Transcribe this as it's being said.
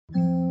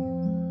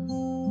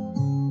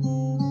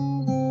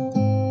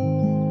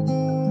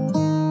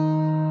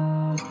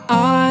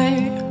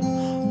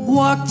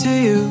talk to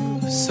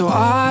you so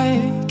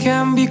I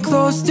can be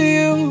close to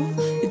you.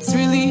 It's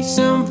really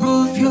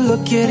simple if you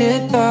look at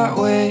it that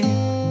way.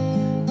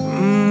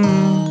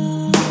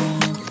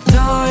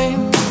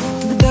 Time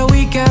that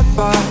we get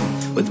by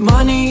with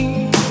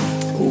money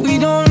we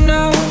don't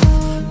know.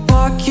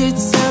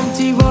 Pockets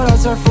empty but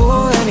ours are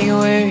full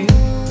anyway.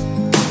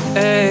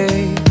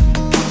 Hey,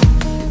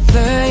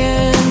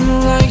 playing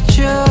like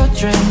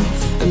children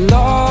and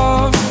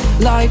love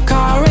like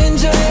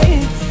R&J.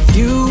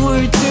 You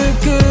were too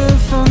good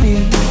for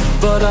me,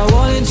 but I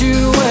wanted you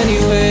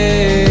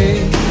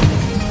anyway.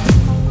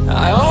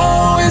 I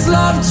always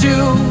loved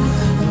you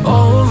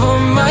over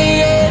my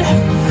head,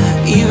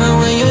 even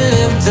when you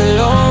lived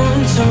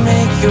alone to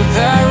make your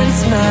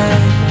parents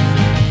mad.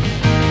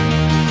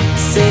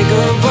 Say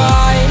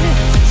goodbye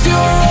to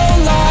your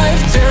old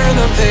life, turn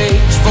the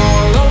page,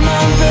 follow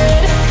my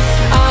bed.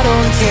 I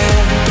don't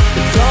care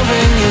if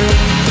loving you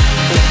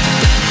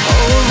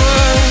over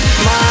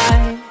my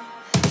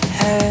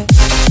head.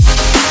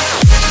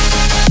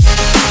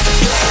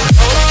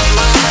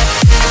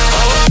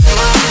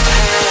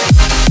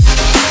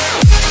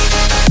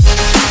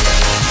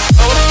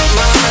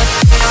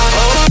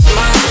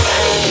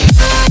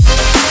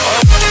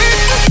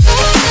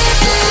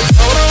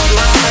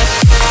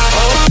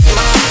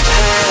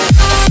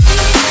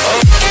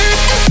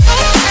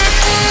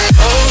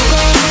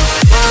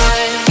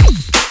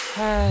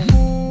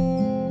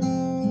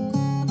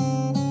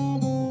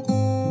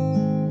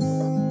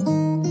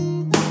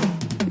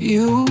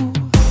 You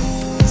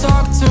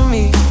talk to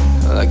me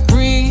like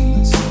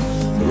breeze,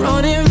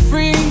 running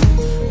free,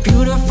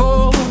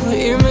 beautiful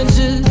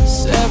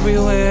images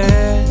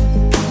everywhere.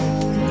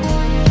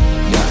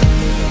 Yeah.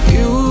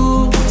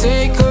 You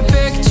take a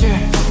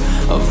picture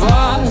of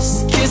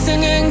us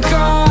kissing in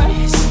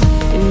cars,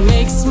 it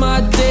makes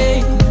my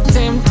day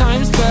 10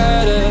 times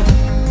better.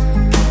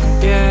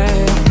 Yeah,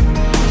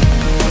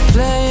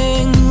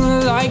 playing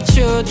like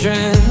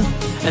children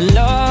and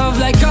love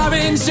like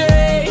R&J.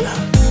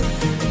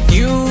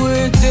 You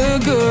were too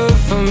good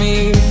for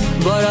me,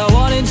 but I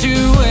wanted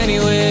you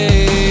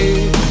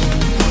anyway.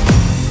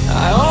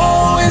 I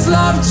always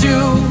loved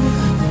you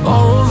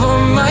over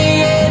my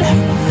head,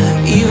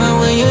 even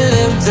when you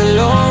lived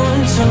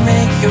alone to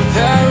make your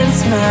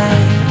parents mad.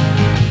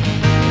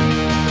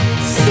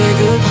 Say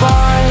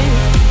goodbye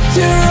to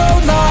your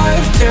old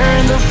life,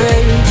 turn the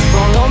page,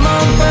 follow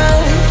my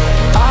bed.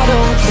 I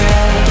don't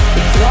care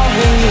if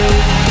loving you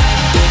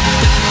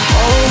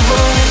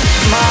over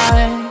my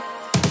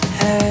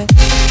head.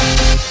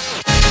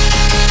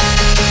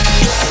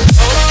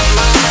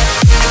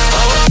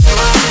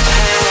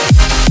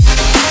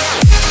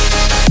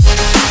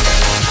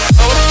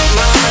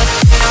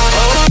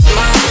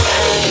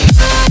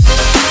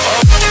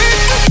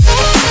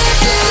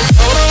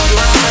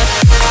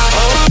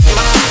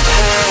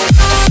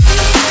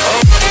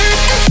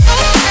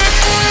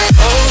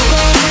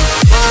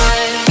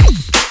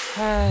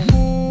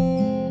 Hey.